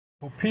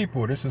Well,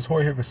 people, this is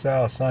Jorge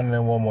Vasal signing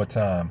in one more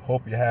time.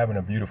 Hope you're having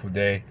a beautiful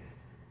day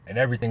and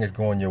everything is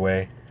going your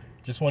way.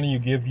 Just wanted to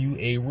give you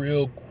a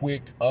real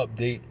quick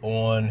update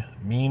on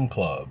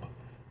Memeclub.io.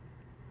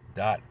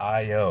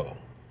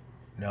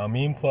 Now,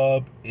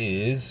 Memeclub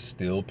is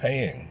still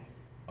paying.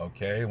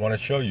 Okay, I want to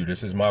show you.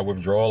 This is my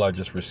withdrawal I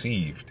just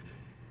received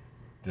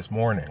this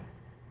morning.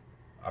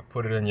 I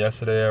put it in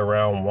yesterday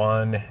around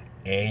 1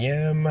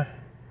 a.m.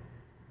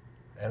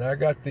 and I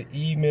got the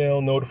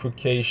email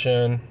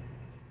notification.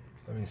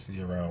 Let me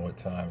see around what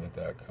time did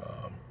that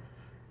come.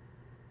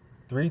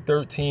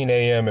 3:13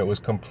 a.m. it was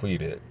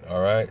completed.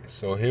 All right,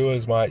 so here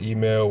was my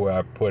email where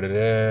I put it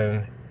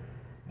in.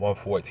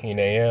 1:14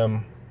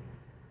 a.m.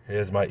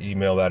 Here's my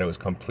email that it was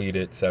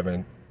completed.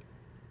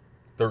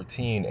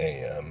 7:13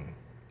 a.m.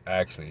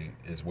 actually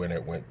is when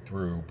it went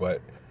through,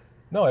 but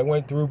no, it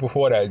went through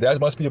before that. That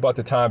must be about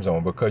the time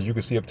zone, because you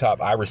can see up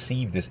top I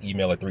received this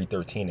email at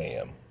 3:13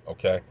 a.m.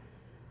 Okay,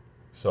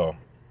 so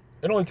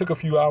it only took a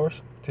few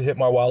hours to hit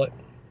my wallet,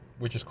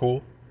 which is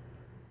cool.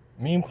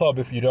 Memeclub,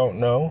 if you don't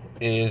know,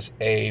 is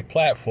a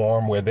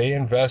platform where they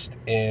invest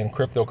in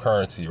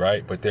cryptocurrency,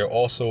 right? But they're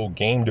also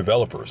game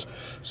developers.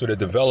 So they're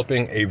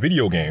developing a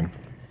video game.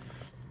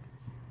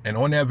 And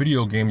on that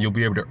video game, you'll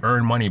be able to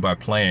earn money by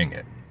playing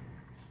it.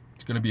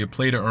 It's going to be a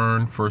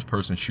play-to-earn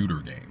first-person shooter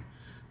game.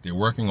 They're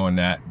working on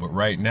that, but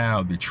right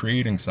now the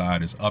trading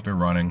side is up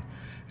and running.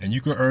 And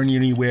you can earn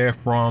anywhere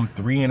from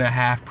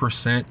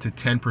 3.5% to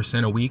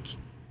 10% a week.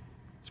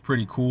 It's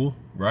pretty cool,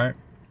 right?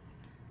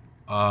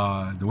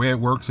 The way it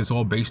works is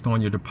all based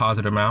on your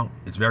deposit amount.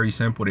 It's very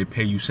simple. They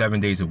pay you 7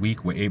 days a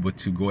week. We're able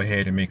to go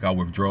ahead and make our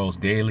withdrawals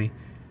daily.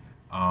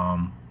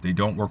 They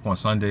don't work on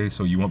Sundays,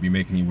 so you won't be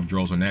making any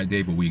withdrawals on that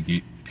day, but we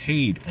get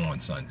paid on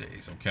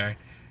Sundays, okay?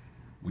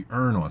 We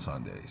earn on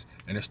Sundays.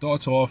 And it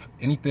starts off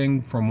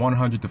anything from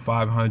 100 to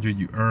 500,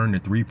 you earn the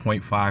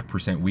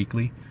 3.5%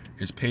 weekly.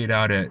 It's paid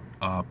out at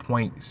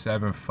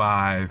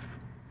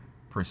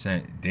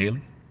 0.75%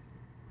 daily.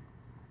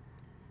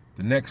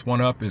 The next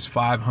one up is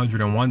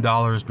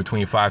 $501.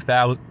 Between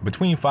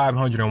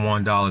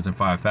 $501 and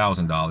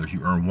 $5,000,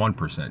 you earn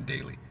 1%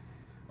 daily.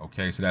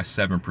 Okay, so that's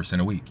 7%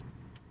 a week,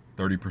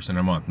 30%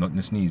 a month. Nothing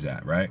to sneeze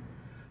at, right?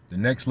 The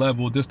next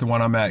level, this is the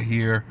one I'm at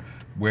here,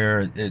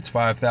 where it's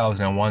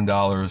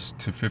 $5,001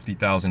 to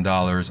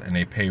 $50,000, and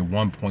they pay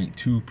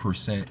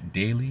 1.2%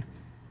 daily,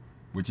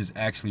 which is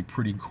actually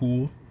pretty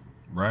cool,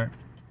 right?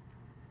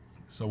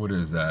 So what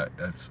is that?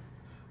 That's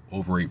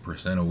over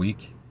 8% a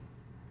week.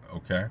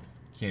 Okay.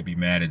 Can't be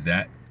mad at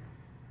that.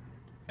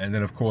 And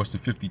then of course the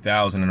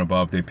 50,000 and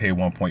above, they pay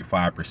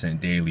 1.5%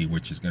 daily,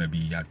 which is going to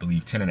be, I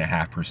believe,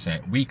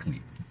 10.5%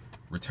 weekly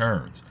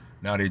returns.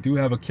 Now they do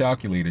have a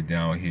calculator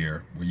down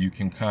here where you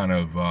can kind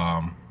of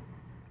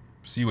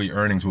see what your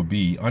earnings will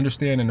be.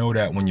 Understand and know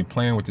that when you're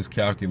playing with this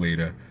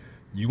calculator,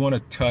 you want to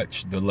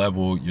touch the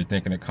level you're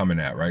thinking of coming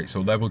at, right? So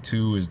level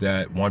 2 is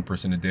that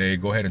 1% a day.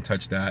 Go ahead and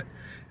touch that,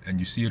 and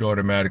you see it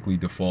automatically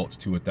defaults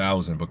to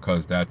 1,000,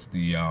 because that's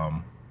the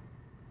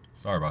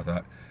sorry about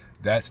that.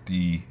 That's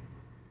the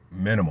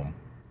minimum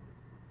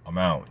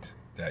amount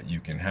that you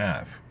can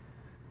have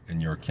in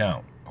your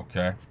account,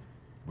 okay,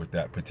 with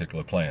that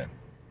particular plan.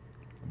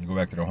 Let me go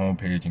back to the home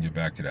page and get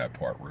back to that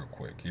part real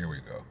quick. Here we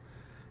go.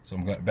 So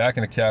I'm back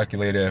in the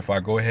calculator. If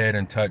I go ahead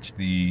and touch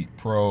the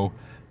Pro,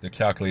 the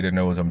calculator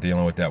knows I'm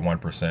dealing with that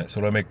 1%. So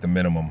it'll make the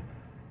minimum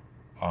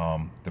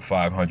the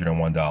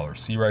 $501.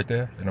 See right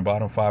there in the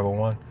bottom,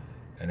 501.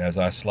 And as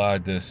I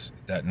slide this,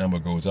 that number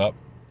goes up.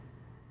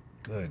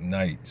 Good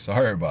night.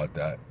 Sorry about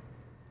that.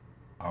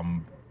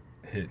 I'm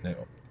hitting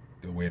it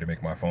the way to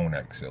make my phone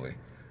act silly.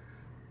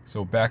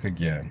 So back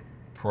again,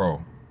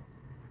 Pro.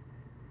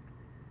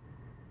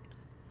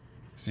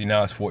 See,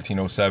 now it's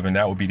 1407.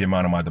 That would be the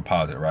amount of my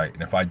deposit, right?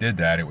 And if I did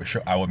that, it would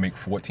show I would make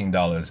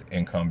 $14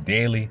 income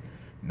daily,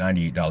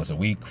 $98 a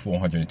week,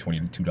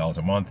 $422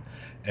 a month.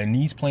 And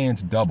these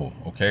plans double,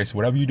 okay? So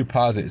whatever you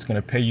deposit, it's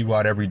going to pay you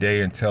out every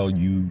day until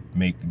you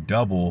make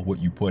double what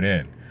you put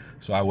in.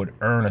 So I would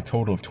earn a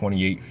total of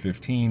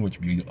 $28.15, which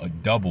would be a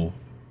double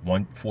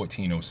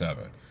 $14.07.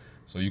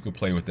 So you could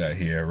play with that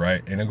here,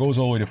 right? And it goes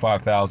all the way to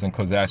 5,000,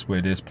 because that's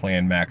where this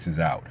plan maxes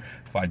out.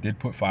 If I did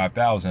put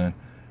 5,000,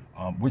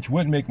 which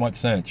wouldn't make much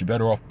sense, you're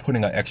better off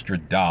putting an extra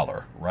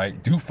 $1,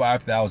 right? Do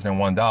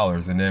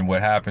 $5,001, and then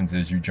what happens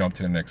is you jump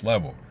to the next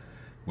level,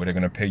 where they're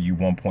going to pay you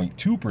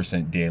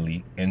 1.2%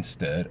 daily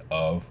instead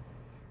of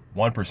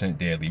 1%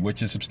 daily,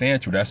 which is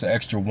substantial. That's an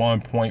extra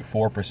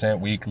 1.4%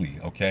 weekly,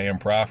 okay, in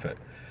profit.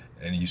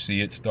 And you see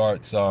it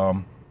starts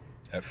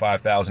at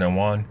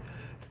 5,001.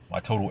 My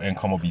total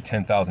income will be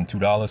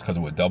 $10,002, because it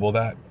would double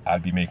that.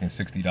 I'd be making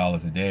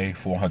 $60 a day,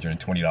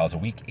 $420 a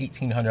week,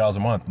 $1,800 a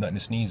month, nothing to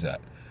sneeze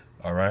at.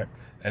 All right,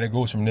 and it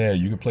goes from there.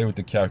 You can play with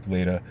the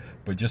calculator,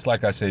 but just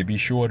like I say, be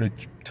sure to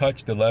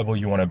touch the level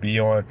you want to be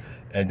on.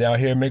 And down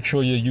here, make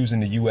sure you're using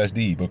the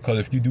USD, because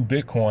if you do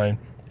Bitcoin,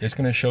 it's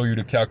going to show you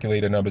the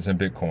calculator numbers in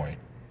Bitcoin.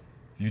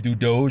 You do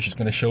Doge, it's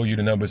going to show you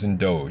the numbers in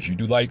Doge. You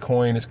do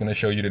Litecoin, it's going to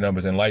show you the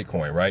numbers in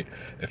Litecoin, right?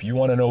 If you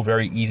want to know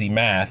very easy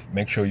math,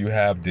 make sure you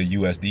have the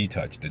USD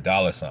touch, the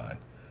dollar sign.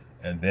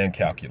 and then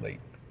calculate.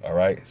 All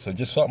right, so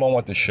just something I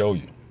want to show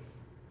you.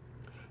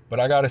 But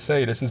I gotta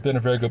say, this has been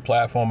a very good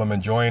platform. I'm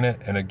enjoying it.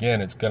 And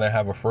again, it's gonna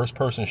have a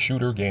first-person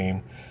shooter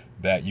game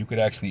that you could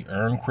actually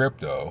earn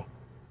crypto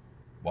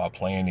while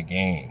playing the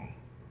game.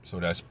 So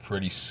that's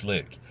pretty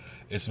slick.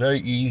 It's very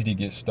easy to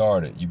get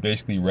started. You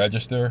basically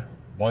register.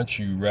 Once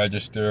you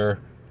register,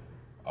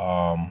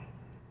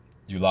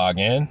 you log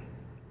in.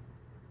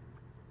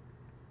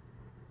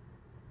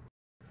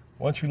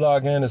 Once you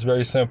log in, it's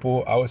very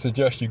simple. I would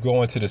suggest you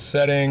go into the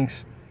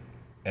settings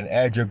and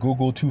add your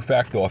Google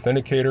two-factor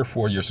authenticator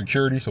for your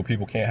security so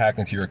people can't hack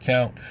into your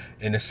account.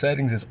 In the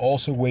settings is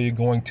also where you're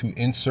going to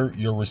insert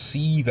your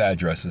receive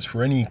addresses.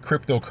 For any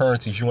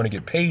cryptocurrencies you want to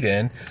get paid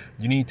in,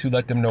 you need to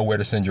let them know where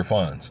to send your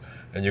funds.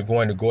 And you're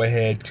going to go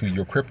ahead to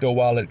your crypto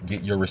wallet,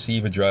 get your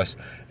receive address,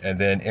 and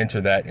then enter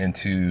that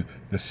into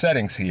the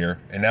settings here,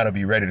 and that'll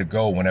be ready to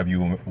go whenever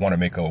you want to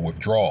make a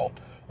withdrawal,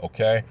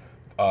 okay?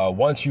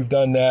 Once you've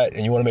done that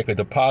and you want to make a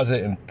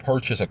deposit and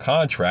purchase a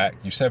contract,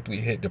 you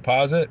simply hit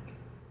deposit.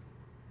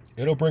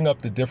 It'll bring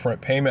up the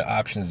different payment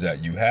options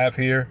that you have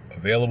here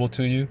available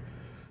to you.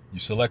 You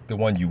select the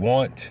one you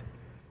want,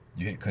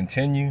 you hit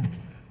continue,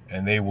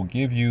 and they will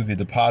give you the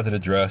deposit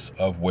address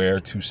of where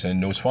to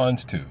send those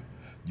funds to.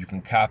 You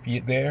can copy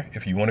it there.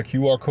 If you want a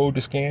QR code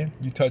to scan,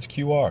 you touch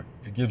QR.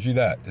 It gives you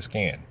that to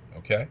scan,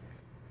 okay?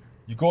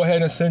 You go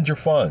ahead and send your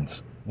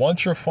funds.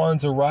 Once your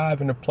funds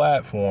arrive in the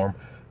platform,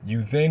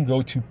 you then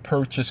go to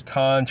purchase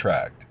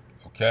contract,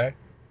 okay?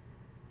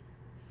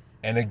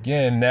 And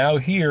again, now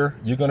here,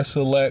 you're gonna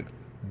select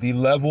the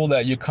level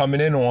that you're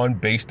coming in on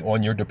based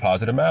on your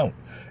deposit amount.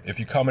 If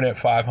you're coming at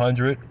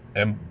 500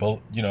 and below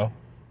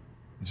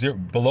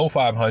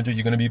 500,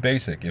 you're gonna be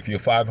basic. If you're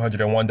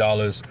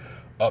 $501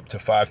 up to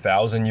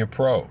 5,000, you're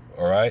pro,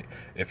 all right?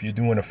 If you're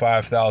doing a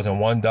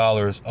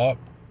 $5,001 up,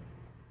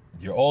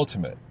 you're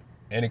ultimate,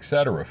 and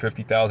etc.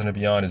 50,000 and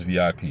beyond is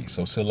VIP.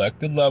 So select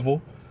the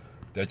level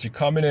that you're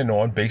coming in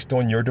on based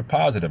on your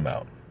deposit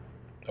amount.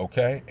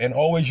 Okay, and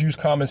always use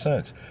common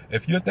sense.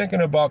 If you're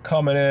thinking about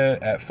coming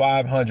in at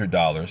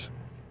 $500,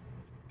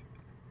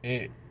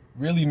 it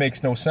really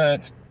makes no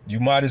sense. You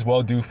might as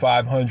well do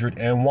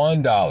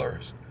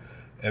 $501,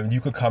 and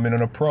you could come in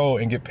on a pro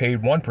and get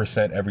paid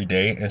 1% every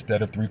day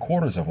instead of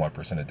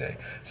 0.75% a day.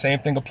 Same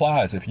thing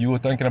applies. If you were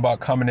thinking about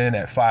coming in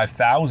at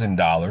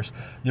 $5,000,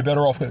 you're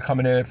better off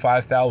coming in at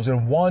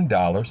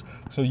 $5,001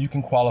 so you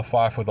can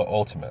qualify for the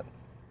ultimate.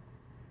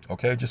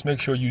 Okay, just make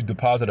sure you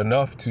deposit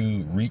enough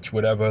to reach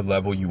whatever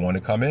level you want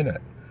to come in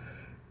at.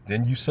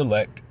 Then you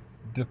select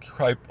the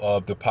type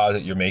of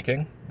deposit you're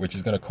making, which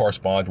is going to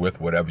correspond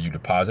with whatever you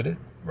deposited,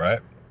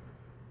 right?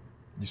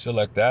 You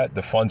select that.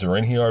 The funds are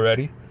in here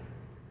already.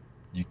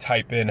 You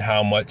type in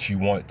how much you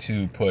want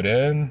to put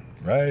in,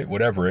 right?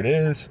 Whatever it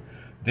is.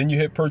 Then you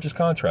hit purchase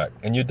contract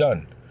and you're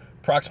done.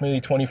 Approximately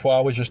 24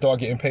 hours, you start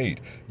getting paid.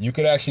 You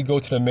could actually go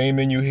to the main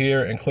menu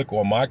here and click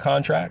on my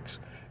contracts,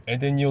 and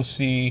then you'll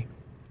see,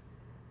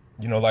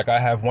 like I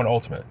have one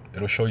ultimate.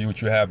 It'll show you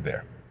what you have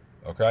there,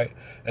 okay?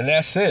 And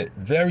that's it.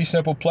 Very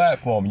simple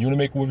platform. You want to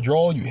make a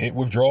withdrawal, you hit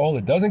withdrawal.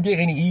 It doesn't get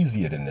any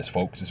easier than this,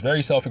 folks. It's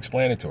very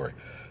self-explanatory.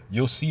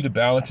 You'll see the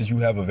balances you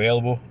have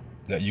available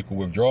that you can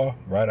withdraw,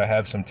 right? I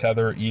have some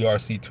Tether,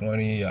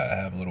 ERC20. I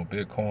have a little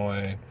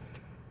Bitcoin.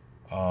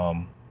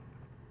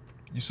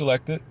 You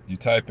select it. You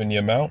type in the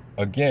amount.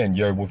 Again,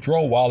 your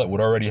withdrawal wallet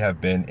would already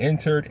have been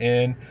entered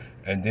in,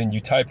 and then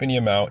you type in the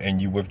amount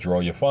and you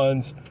withdraw your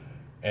funds,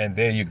 and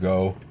there you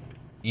go.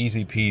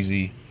 Easy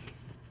peasy.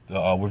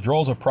 The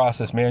withdrawals are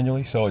processed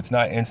manually, so it's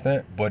not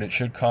instant, but it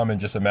should come in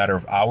just a matter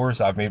of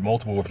hours. I've made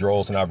multiple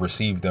withdrawals and I've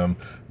received them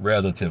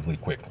relatively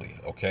quickly,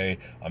 okay?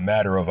 A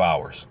matter of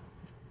hours.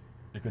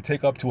 It could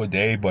take up to a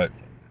day, but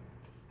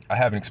I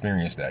haven't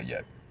experienced that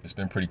yet. It's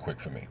been pretty quick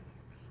for me.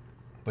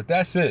 But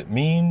that's it,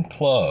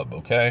 Memeclub,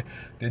 okay?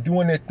 They're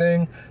doing their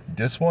thing.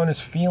 This one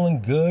is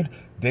feeling good.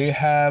 They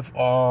have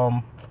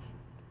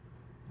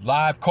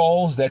live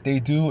calls that they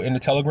do in the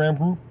Telegram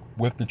group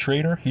with the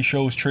trader. He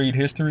shows trade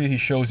history, he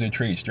shows their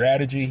trade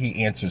strategy,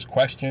 he answers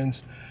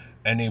questions,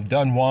 and they've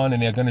done one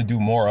and they're going to do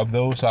more of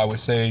those. So I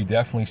would say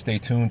definitely stay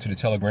tuned to the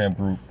Telegram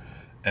group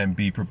and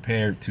be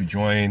prepared to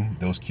join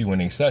those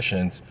Q&A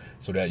sessions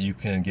so that you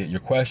can get your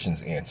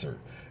questions answered.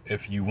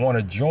 If you want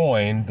to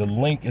join, the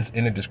link is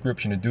in the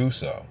description to do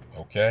so,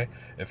 okay?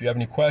 If you have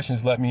any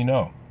questions, let me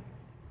know.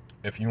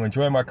 If you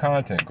enjoy my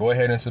content, go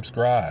ahead and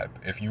subscribe.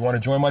 If you want to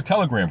join my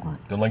Telegram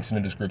group, the link's in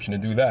the description to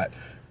do that.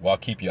 Well, I'll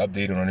keep you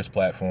updated on this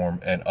platform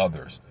and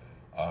others.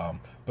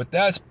 But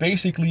that's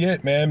basically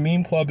it, man.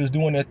 Memeclub is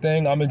doing their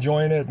thing. I'm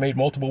enjoying it. Made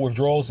multiple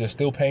withdrawals. They're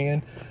still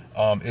paying.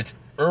 It's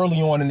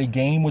early on in the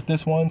game with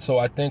this one, so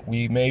I think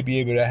we may be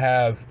able to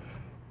have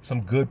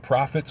some good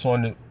profits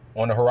on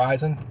the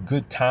horizon.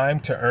 Good time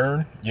to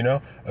earn,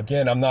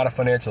 Again, I'm not a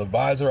financial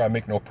advisor. I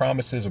make no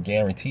promises or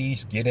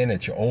guarantees. Get in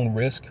at your own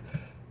risk.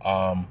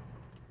 I'm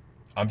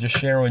just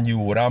sharing you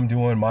what I'm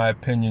doing, my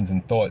opinions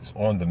and thoughts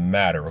on the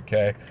matter,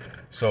 okay?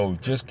 So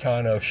just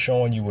kind of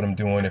showing you what I'm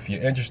doing. If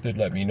you're interested,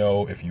 let me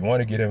know. If you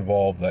want to get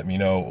involved, let me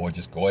know, or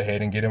just go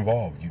ahead and get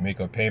involved. You make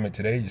a payment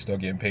today, you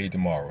start getting paid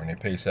tomorrow, and they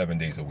pay 7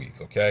 days a week,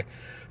 okay?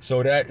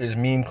 So that is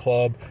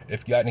Memeclub.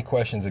 If you got any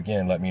questions,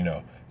 again, let me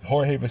know.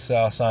 Jorge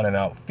Vassal signing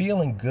out,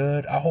 feeling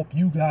good. I hope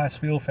you guys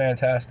feel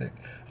fantastic.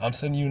 I'm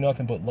sending you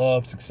nothing but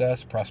love,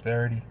 success,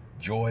 prosperity,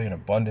 joy, and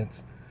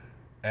abundance.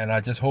 And I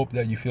just hope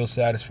that you feel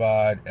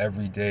satisfied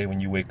every day.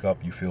 When you wake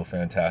up, you feel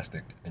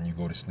fantastic, and you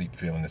go to sleep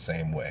feeling the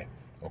same way.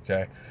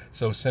 Okay,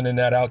 so sending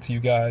that out to you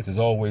guys. As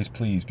always,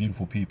 please,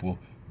 beautiful people,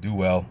 do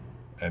well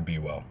and be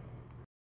well.